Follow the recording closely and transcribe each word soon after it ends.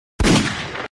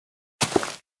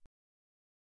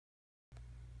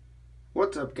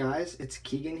What's up, guys? It's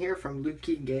Keegan here from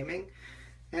Lukeeg Gaming,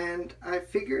 and I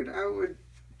figured I would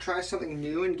try something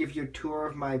new and give you a tour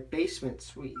of my basement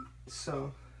suite.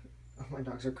 So, oh, my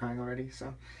dogs are crying already,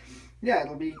 so yeah,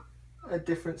 it'll be a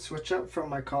different switch up from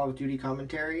my Call of Duty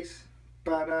commentaries.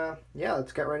 But yeah,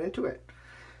 let's get right into it.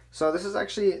 So this is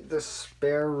actually the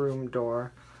spare room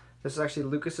door. This is actually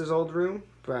Lucas's old room,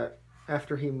 but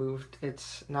after he moved,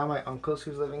 it's now my uncle's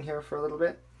who's living here for a little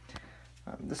bit.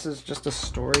 This is just a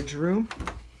storage room.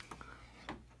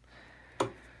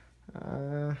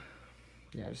 Yeah,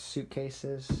 just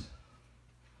suitcases.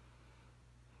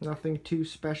 Nothing too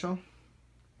special.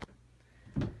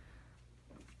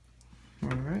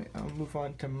 Alright, I'll move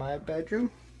on to my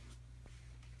bedroom.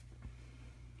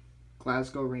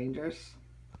 Glasgow Rangers.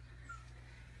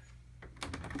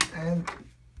 And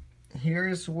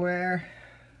here's where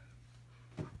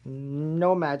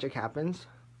no magic happens,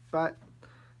 but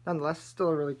nonetheless, still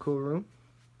a really cool room.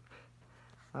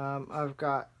 I've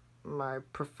got my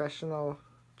professional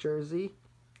jersey.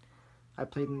 I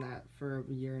played in that for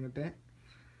a year and a bit.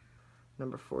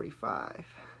 Number 45.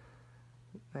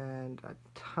 And a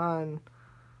ton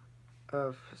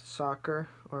of soccer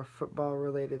or football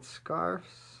related scarves.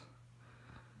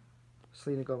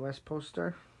 Selena Gomez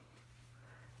poster.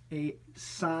 A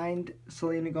signed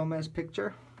Selena Gomez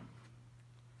picture.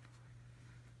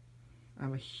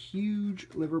 I'm a huge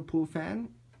Liverpool fan.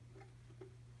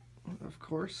 Of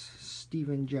course,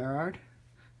 Steven Gerrard.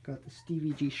 Got the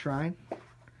Stevie G Shrine.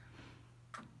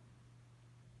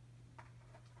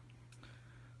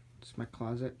 It's my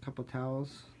closet, couple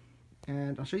towels.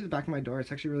 And I'll show you the back of my door.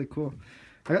 It's actually really cool.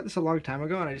 I got this a long time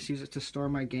ago and I just use it to store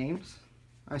my games.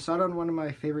 I saw it on one of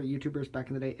my favorite YouTubers back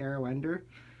in the day, Arrow Ender.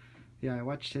 Yeah, I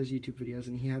watched his YouTube videos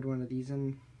and he had one of these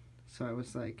in. So I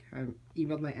was like, I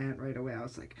emailed my aunt right away. I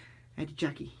was like, Auntie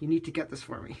Jackie, you need to get this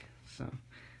for me. So,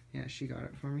 yeah, she got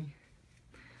it for me.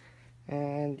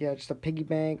 And, yeah, just a piggy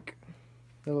bank,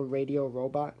 little radio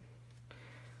robot.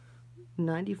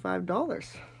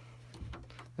 $95.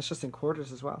 That's just in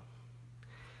quarters as well.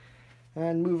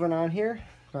 And moving on here,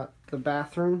 got the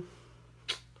bathroom.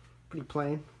 Pretty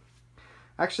plain.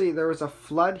 Actually, there was a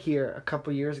flood here a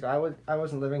couple years ago. I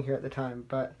wasn't living here at the time,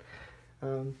 but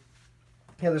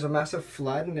yeah, there's a massive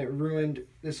flood and it ruined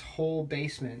this whole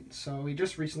basement. So we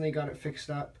just recently got it fixed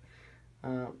up.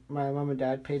 My mom and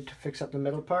dad paid to fix up the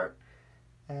middle part.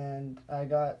 And I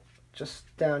got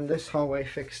just down this hallway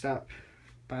fixed up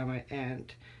by my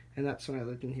aunt. And that's when I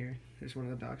lived in here. There's one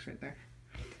of the dogs right there.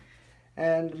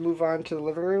 And move on to the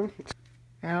living room.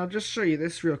 And I'll just show you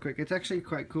this real quick. It's actually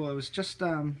quite cool. It was just,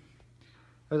 it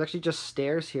was actually just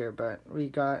stairs here, but we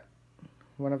got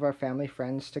one of our family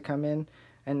friends to come in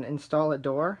and install a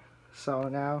door. So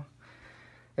now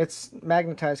it's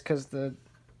magnetized because the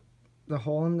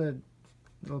hole in the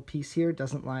little piece here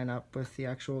doesn't line up with the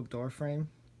actual door frame.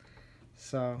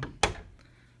 So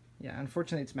yeah,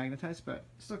 unfortunately it's magnetized, but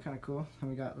still kind of cool. And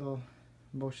we got little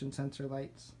motion sensor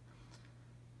lights.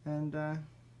 And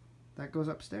that goes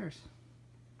upstairs.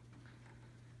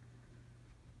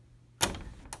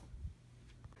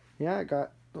 Yeah, I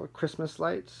got little Christmas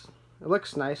lights. It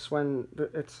looks nice when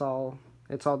it's all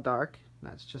dark.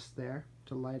 That's just there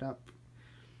to light up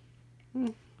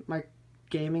my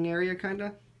gaming area,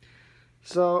 kinda.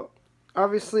 So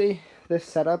obviously this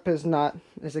setup is not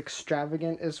as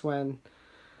extravagant as when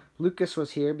Lucas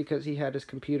was here because he had his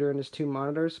computer and his 2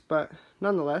 monitors, but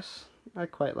nonetheless, I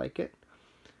quite like it.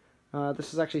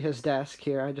 This is actually his desk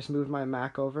here. I just moved my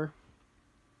Mac over.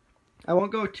 I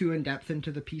won't go too in depth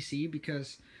into the PC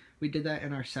because we did that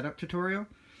in our setup tutorial,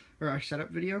 or our setup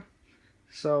video.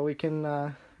 So we can,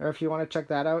 or if you want to check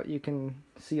that out, you can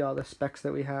see all the specs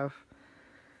that we have.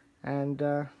 And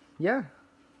yeah.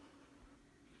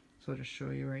 So I'll just show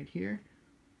you right here.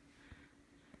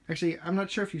 Actually, I'm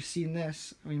not sure if you've seen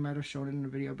this. We might have shown it in the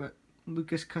video, but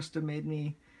Lucas custom made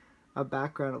me a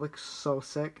background. It looks so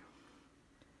sick.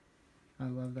 I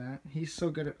love that. He's so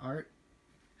good at art.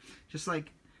 Just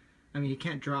like, I mean, he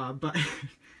can't draw, but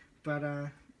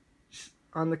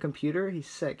on the computer, he's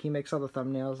sick. He makes all the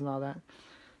thumbnails and all that.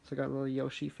 So I got a little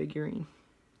Yoshi figurine.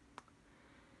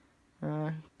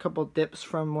 Couple dips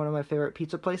from one of my favorite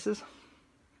pizza places.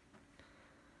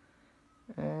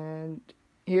 And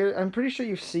here, I'm pretty sure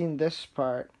you've seen this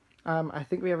part. I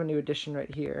think we have a new addition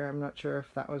right here. I'm not sure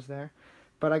if that was there.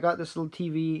 But I got this little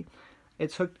TV.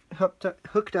 It's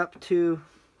hooked up to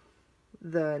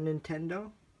the Nintendo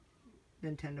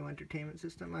Entertainment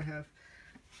System. I have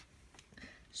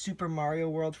Super Mario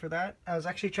World for that. I was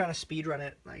actually trying to speedrun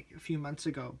it like a few months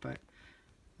ago, but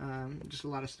just a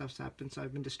lot of stuff's happened, so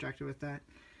I've been distracted with that.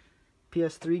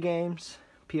 PS3 games,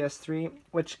 PS3,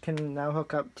 which can now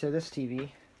hook up to this TV.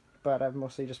 but I've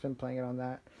mostly just been playing it on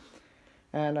that.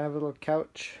 And I have a little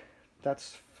couch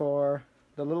that's for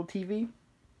the little TV.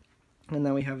 And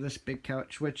then we have this big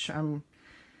couch, which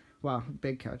well,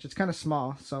 big couch. It's kind of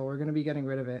small, so we're going to be getting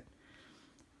rid of it.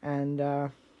 And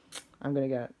I'm going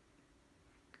to get,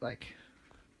 like,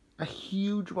 a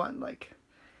huge one, like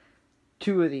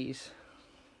 2 of these.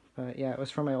 But yeah, it was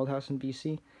from my old house in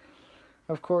BC.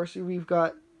 Of course, we've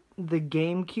got the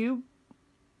GameCube,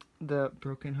 the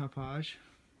broken Hauppauge.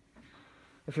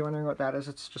 If you're wondering what that is,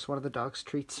 it's just one of the dog's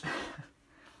treats.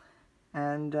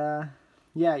 And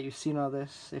yeah, you've seen all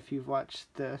this if you've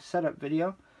watched the setup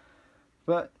video.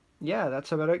 But yeah,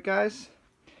 that's about it, guys.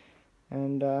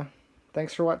 And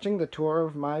thanks for watching the tour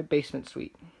of my basement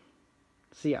suite.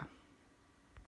 See ya.